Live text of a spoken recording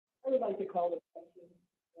like to call the question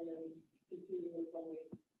and then continue with when we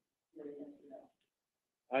hear the answer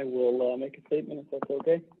now. I will make a statement if that's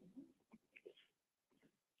okay.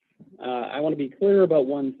 I want to be clear about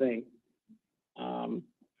one thing.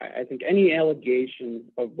 I think any allegation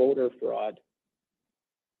of voter fraud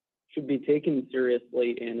should be taken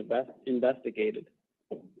seriously and investigated.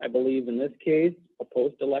 I believe in this case, a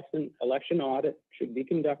post-election audit should be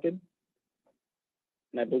conducted,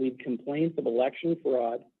 and I believe complaints of election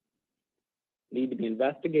fraud need to be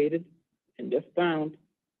investigated, and if found,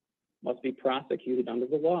 must be prosecuted under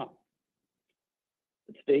the law.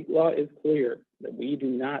 The state law is clear that we do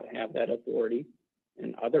not have that authority,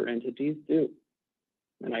 and other entities do.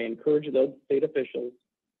 And I encourage those state officials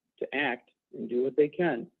to act and do what they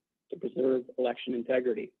can to preserve election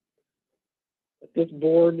integrity. But this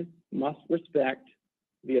board must respect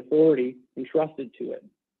the authority entrusted to it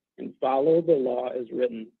and follow the law as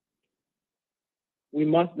written. We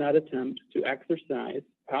must not attempt to exercise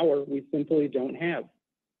power we simply don't have.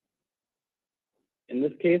 In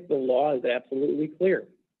this case, the law is absolutely clear.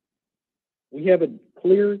 We have a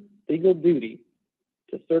clear legal duty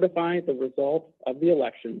to certify the results of the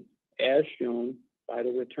election as shown by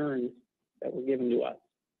the returns that were given to us.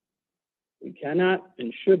 We cannot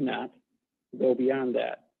and should not go beyond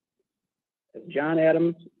that. As John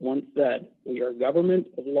Adams once said, we are government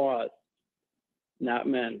of laws, not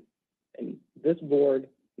men. And this board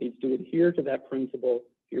needs to adhere to that principle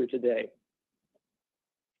here today.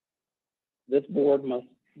 This board must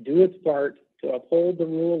do its part to uphold the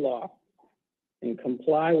rule of law and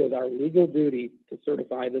comply with our legal duty to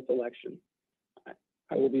certify this election.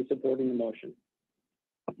 I will be supporting the motion.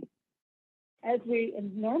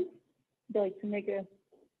 Norm, would you like to make a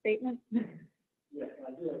statement? Yes,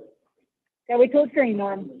 I do. Yeah, we told green,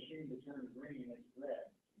 Norm.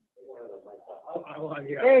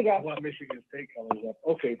 There you go. I want Michigan State colors up.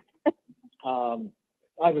 Okay.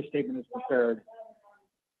 I have a statement that's prepared.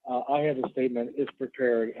 I have a statement. It's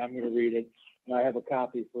prepared. I'm going to read it. And I have a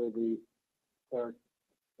copy for the clerk.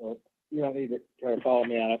 So you don't need to try to follow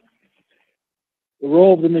me on it. The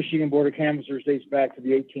role of the Michigan Board of Canvassers dates back to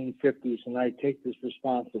the 1850s, and I take this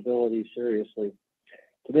responsibility seriously.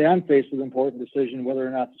 Today, I'm faced with an important decision whether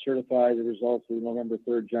or not to certify the results of the November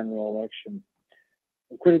 3rd general election.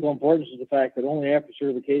 Of critical importance is the fact that only after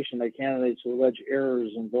certification may candidates who allege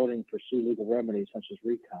errors in voting pursue legal remedies, such as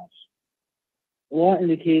recounts. The law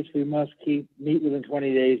indicates we must meet within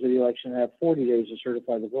 20 days of the election and have 40 days to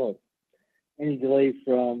certify the vote. Any delay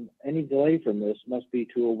from this must be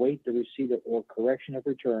to await the receipt or correction of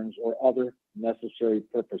returns or other necessary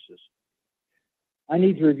purposes. I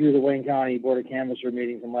need to review the Wayne County Board of Canvasser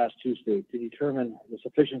meeting from last Tuesday to determine the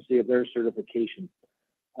sufficiency of their certification.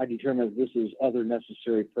 I determined this is other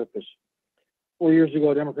necessary purpose. 4 years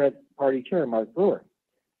ago, Democrat Party Chair Mark Brewer,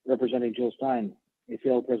 representing Jill Stein, a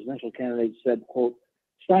failed presidential candidate, said, quote,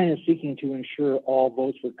 Stein is seeking to ensure all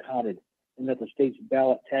votes were counted and that the state's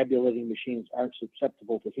ballot tabulating machines aren't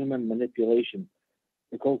susceptible to human manipulation.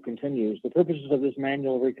 The quote continues, the purposes of this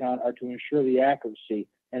manual recount are to ensure the accuracy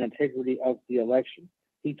and integrity of the election.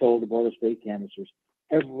 He told the Board of State Canvassers,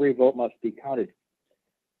 every vote must be counted.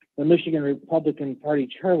 The Michigan Republican Party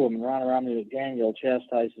chairwoman, Ronna Romney McDaniel,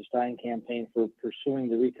 chastised the Stein campaign for pursuing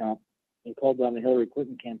the recount and called on the Hillary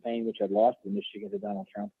Clinton campaign, which had lost in Michigan to Donald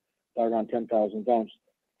Trump by around 10,000 votes,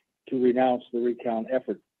 to renounce the recount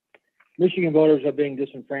effort. Michigan voters are being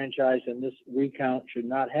disenfranchised, and this recount should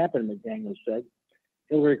not happen, McDaniel said.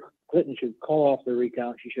 Hillary Clinton should call off the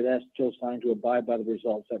recount. She should ask Jill Stein to abide by the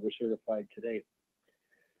results that were certified today.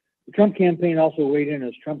 The Trump campaign also weighed in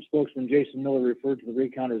as Trump spokesman Jason Miller referred to the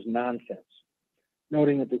recount as nonsense,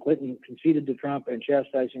 noting that the Clinton conceded to Trump and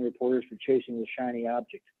chastising reporters for chasing the shiny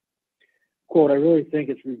object. Quote, I really think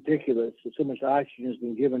it's ridiculous that so much oxygen has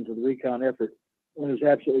been given to the recount effort when there's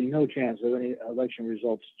absolutely no chance of any election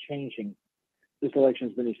results changing. This election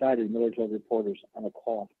has been decided, Miller told reporters on a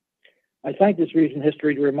call. I cite this recent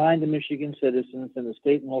history to remind the Michigan citizens and the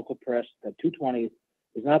state and local press that 220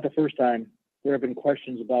 is not the first time there have been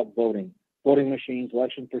questions about voting machines,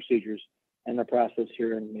 election procedures, and the process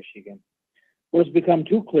here in Michigan. What has become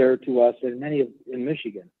too clear to us in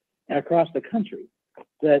Michigan and across the country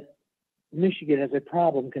that Michigan has a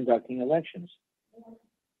problem conducting elections.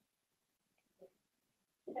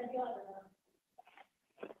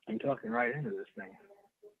 I'm talking right into this thing.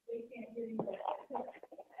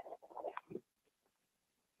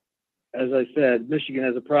 As I said, Michigan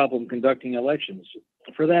has a problem conducting elections.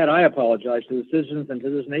 For that, I apologize to the citizens and to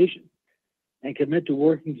this nation and commit to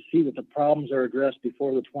working to see that the problems are addressed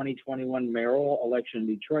before the 2021 mayoral election in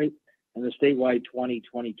Detroit and the statewide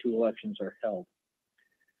 2022 elections are held.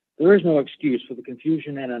 There is no excuse for the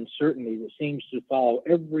confusion and uncertainty that seems to follow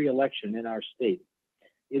every election in our state.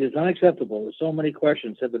 It is unacceptable that so many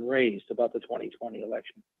questions have been raised about the 2020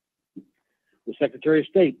 election. The Secretary of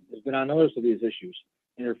State has been on notice of these issues,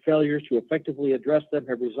 and her failures to effectively address them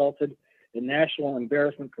have resulted in national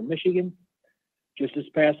embarrassment for Michigan. Just this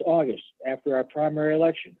past August, after our primary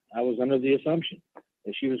election, I was under the assumption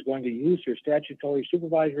that she was going to use her statutory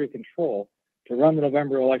supervisory control to run the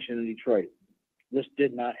November election in Detroit. This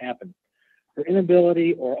did not happen. Her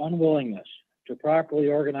inability or unwillingness to properly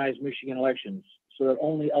organize Michigan elections so that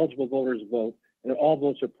only eligible voters vote and that all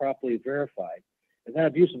votes are properly verified, and that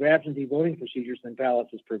abuse of absentee voting procedures and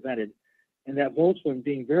ballots is prevented, and that votes, when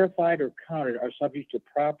being verified or counted, are subject to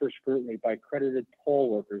proper scrutiny by accredited poll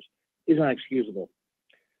workers is unexcusable.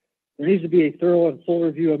 There needs to be a thorough and full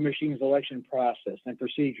review of Michigan's election process and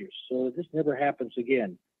procedures so that this never happens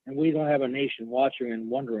again, and we don't have a nation watching and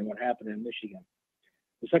wondering what happened in Michigan.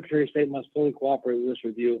 The Secretary of State must fully cooperate with this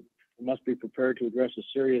review and must be prepared to address the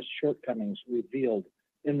serious shortcomings revealed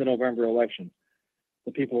in the November election.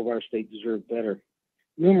 The people of our state deserve better.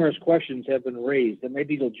 Numerous questions have been raised that may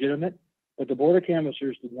be legitimate, but the Board of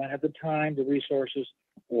Canvassers did not have the time, the resources,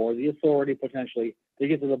 or the authority potentially to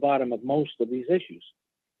get to the bottom of most of these issues.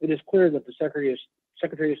 It is clear that the Secretary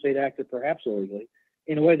of State acted perhaps illegally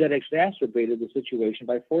in a way that exacerbated the situation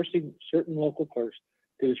by forcing certain local clerks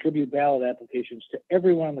to distribute ballot applications to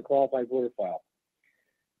everyone on the qualified voter file.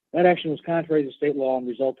 That action was contrary to state law and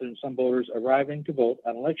resulted in some voters arriving to vote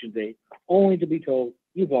on election day only to be told,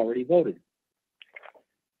 "You've already voted."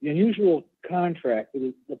 The unusual contract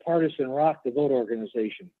with the partisan Rock the Vote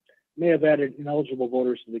organization may have added ineligible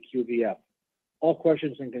voters to the QVF. All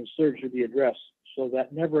questions and concerns should be addressed so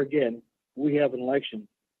that never again we have an election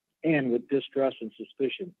and with distrust and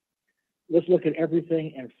suspicion. Let's look at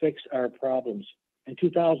everything and fix our problems. In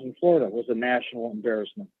 2000, Florida was a national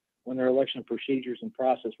embarrassment when their election procedures and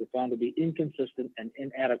process were found to be inconsistent and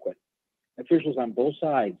inadequate. Officials on both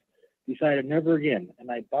sides decided never again, and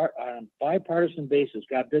on a bipartisan basis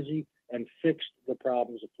got busy and fixed the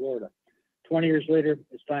problems of Florida. 20 years later,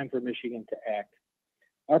 it's time for Michigan to act.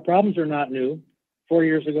 Our problems are not new. 4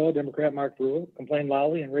 years ago, Democrat Mark Brewer complained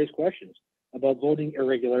loudly and raised questions about voting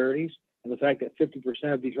irregularities and the fact that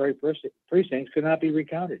 50% of Detroit precincts could not be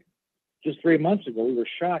recounted. Just 3 months ago, we were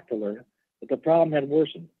shocked to learn that the problem had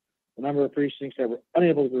worsened. The number of precincts that were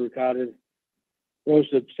unable to be recounted rose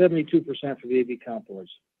to 72% for the AB count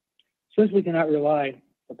boards. Since we cannot rely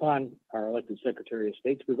upon our elected Secretary of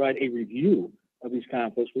State to provide a review of these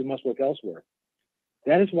conflicts, we must look elsewhere.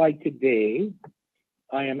 That is why today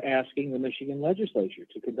I am asking the Michigan legislature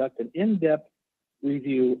to conduct an in-depth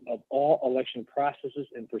review of all election processes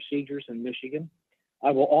and procedures in Michigan.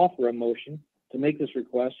 I will offer a motion to make this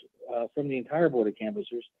request from the entire Board of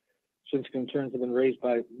Canvassers, since concerns have been raised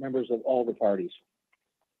by members of all the parties.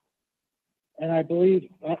 And I believe,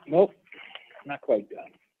 nope, not quite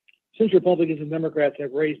done. Since Republicans and Democrats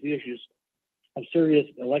have raised the issues of serious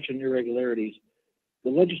election irregularities, the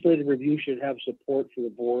legislative review should have support for the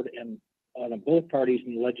board and on both parties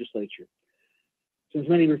in the legislature. Since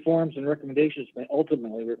many reforms and recommendations may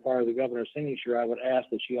ultimately require the governor's signature, I would ask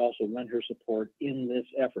that she also lend her support in this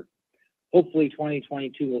effort. Hopefully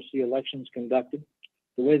 2022 will see elections conducted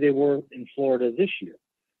the way they were in Florida this year.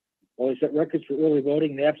 While they set records for early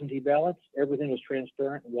voting and absentee ballots, everything was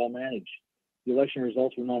transparent and well managed. The election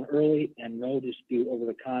results were known early and no dispute over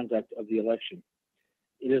the conduct of the election.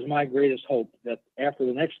 It is my greatest hope that after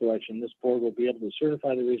the next election, this board will be able to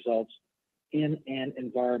certify the results in an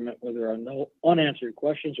environment where there are no unanswered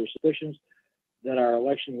questions or suspicions that our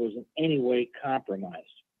election was in any way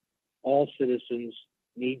compromised. All citizens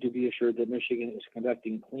need to be assured that Michigan is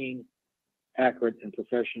conducting clean, accurate, and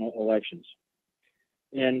professional elections.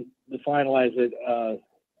 And to finalize it,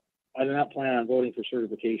 I do not plan on voting for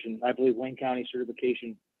certification. I believe Wayne County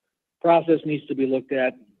certification process needs to be looked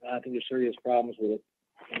at. I think there's serious problems with it.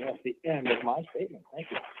 And that's the end of my statement.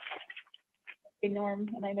 Thank you. Okay, Norm,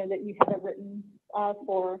 and I know that you have it written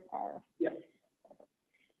for our. Yeah.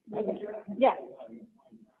 Yeah.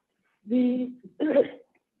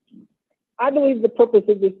 I believe the purpose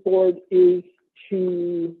of this board is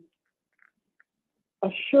to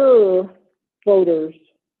assure voters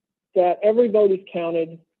that every vote is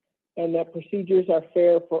counted and that procedures are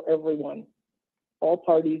fair for everyone, all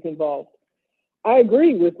parties involved. I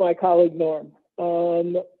agree with my colleague Norm.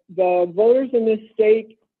 The voters in this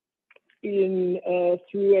state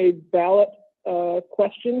through a ballot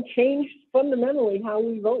question changed fundamentally how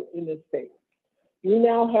we vote in this state. We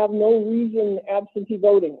now have no reason absentee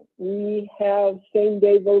voting. We have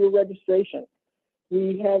same-day voter registration.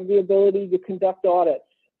 We have the ability to conduct audits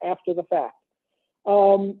after the fact.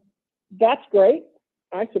 That's great.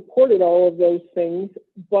 I supported all of those things,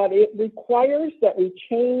 but it requires that we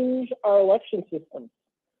change our election system.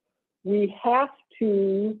 We have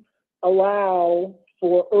to allow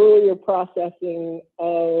for earlier processing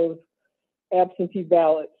of absentee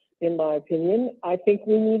ballots, in my opinion. I think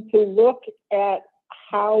we need to look at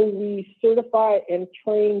how we certify and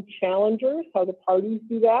train challengers, how the parties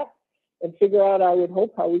do that, and figure out, I would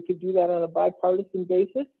hope, how we could do that on a bipartisan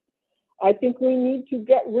basis. I think we need to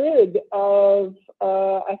get rid of,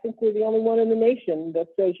 I think we're the only one in the nation that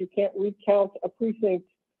says you can't recount a precinct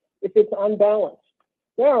if it's unbalanced.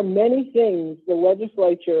 There are many things the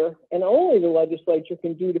legislature, and only the legislature,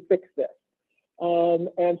 can do to fix this.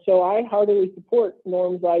 And so I heartily support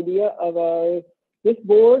Norm's idea of this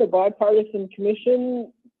board, a bipartisan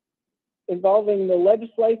commission involving the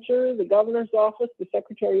legislature, the governor's office, the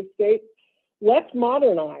secretary of state. Let's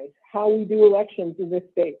modernize how we do elections in this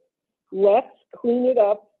state. Let's clean it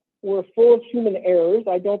up. We're full of human errors.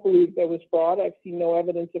 I don't believe there was fraud. I've seen no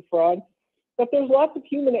evidence of fraud. But there's lots of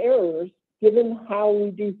human errors given how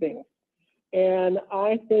we do things. And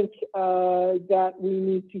I think that we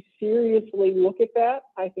need to seriously look at that.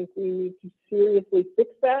 I think we need to seriously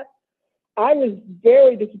fix that. I was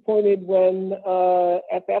very disappointed when,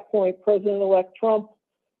 at that point, President-elect Trump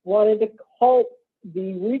wanted to halt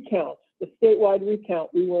the recounts, the statewide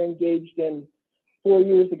recount we were engaged in 4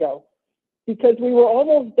 years ago, because we were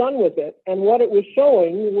almost done with it. And what it was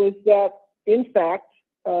showing was that, in fact,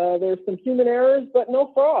 there's some human errors, but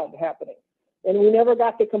no fraud happening. And we never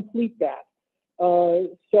got to complete that.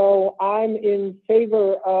 So I'm in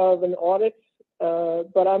favor of an audit,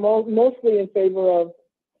 but I'm mostly in favor of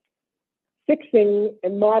fixing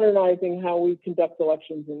and modernizing how we conduct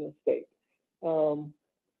elections in this state.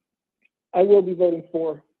 I will be voting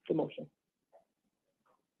for the motion.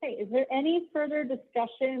 Okay, is there any further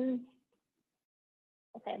discussion?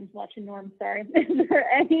 Okay, I'm watching Norm, sorry. Is there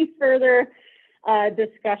any further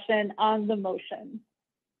discussion on the motion?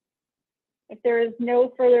 If there is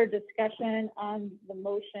no further discussion on the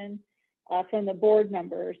motion from the board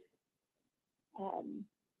members,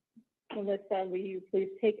 Melissa, will you please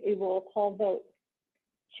take a roll call vote?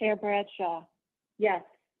 Chair Bradshaw, Yes.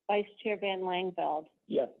 Vice Chair Van Langveld,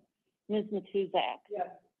 Yes. Ms. Matuzak, Yes.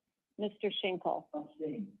 Mr. Schinkel.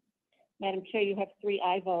 Abstain. Madam Chair, you have 3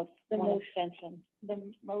 aye votes, The 1 motion- abstention.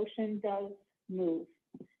 The motion does move.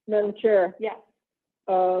 Madam Chair, Yes.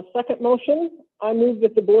 second motion, I move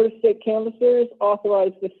that the Board of State Canvassers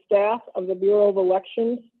authorize the staff of the Bureau of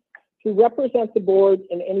Elections to represent the board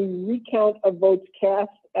in any recount of votes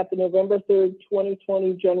cast at the November 3rd,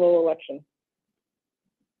 2020 general election.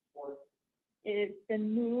 It's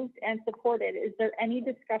been moved and supported. Is there any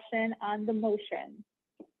discussion on the motion?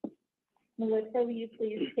 Melissa, will you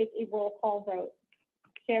please take a roll call vote?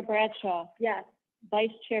 Chair Bradshaw, Yes.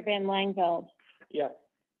 Vice Chair Van Langveld, Yes.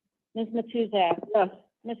 Ms. Matuzak, Yes.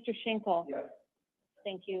 Mr. Schinkel. Yes.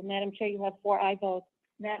 Thank you. Madam Chair, you have 4 aye votes.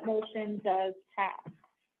 That motion does pass.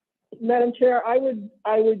 Madam Chair, I would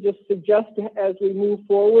just suggest as we move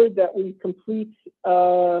forward that we complete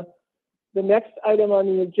the next item on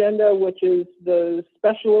the agenda, which is the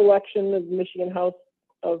special election of the Michigan House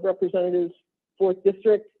of Representatives, 4th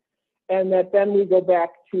District, and that then we go back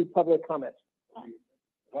to public comment.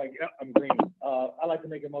 Like, I'm green. I'd like to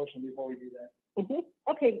make a motion before we do that.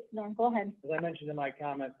 Okay, Norm, go ahead. As I mentioned in my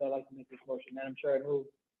comments, I'd like to make this motion. Madam Chair, I move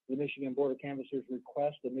the Michigan Board of Canvassers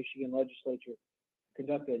request the Michigan Legislature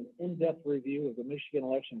conduct an in-depth review of the Michigan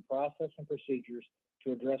election process and procedures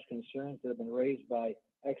to address concerns that have been raised by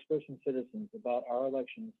experts and citizens about our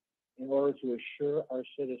elections in order to assure our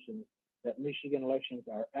citizens that Michigan elections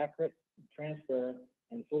are accurate, transparent,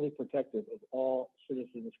 and fully protective of all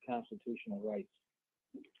citizens' constitutional rights.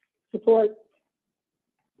 Support.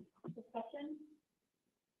 Discussion?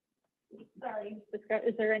 Sorry,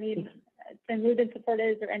 is there any, it's been moved and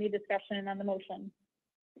supported, is there any discussion on the motion?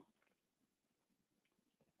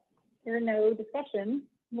 There are no discussion.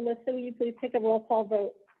 Melissa, will you please take a roll call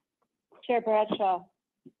vote? Chair Bradshaw,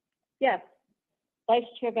 Yes. Vice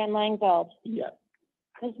Chair Van Langveld, Yes.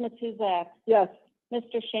 Ms. Matuzak, Yes.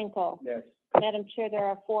 Mr. Schinkel. Yes. Madam Chair, there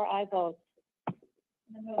are 4 aye votes.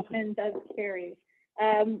 The motion does carry.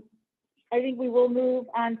 I think we will move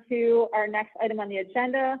on to our next item on the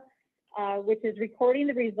agenda, which is recording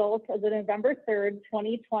the results of the November 3rd,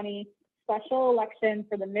 2020 special election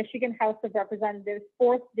for the Michigan House of Representatives,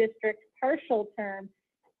 4th District, partial term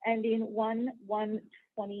ending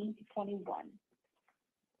 1/1/2021.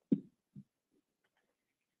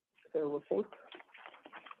 So we'll think.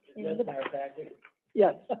 Yes, matter of fact,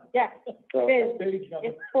 Yes. Yes, it is. page number,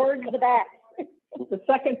 It's towards the back. The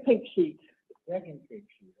second pink sheet. second page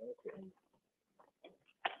sheet, okay.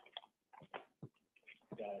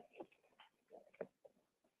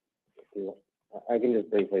 I can just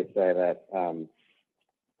briefly say that,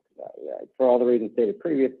 for all the reasons stated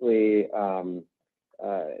previously,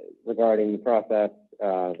 regarding the process,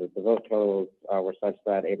 the vote totals were such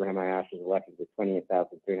that Abraham Ayash was elected with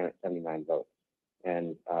 28,379 votes.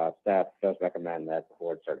 And staff does recommend that the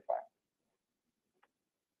board certify.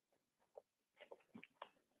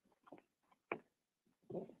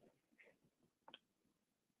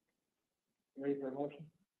 Ready for a motion?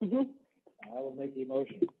 Mhm. I will make the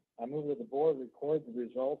motion. I move that the board record the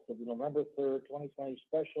results of the November 3rd, 2020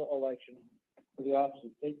 special election for the office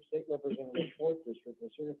of State Representative, 4th District,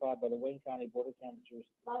 was certified by the Wayne County Board of Canvassers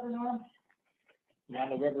on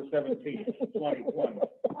November 17th, 2020.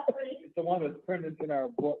 It's the one that's printed in our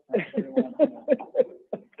book.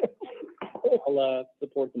 I'll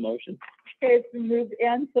support the motion. Okay, it's been moved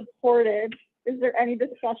and supported. Is there any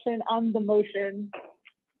discussion on the motion?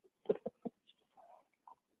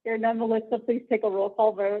 Hearing none, Melissa, please take a roll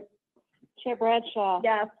call vote. Chair Bradshaw.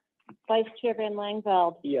 Yes. Vice Chair Van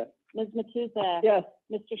Langveld. Yes. Ms. Matuzak. Yes.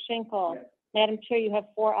 Mr. Schenkel. Madam Chair, you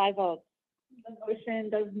have 4 aye votes. The motion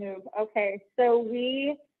does move. Okay, so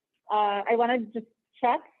I want to just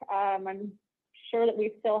check. I'm sure that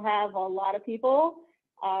we still have a lot of people,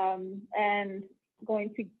 and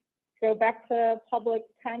going to go back to public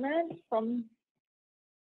comment from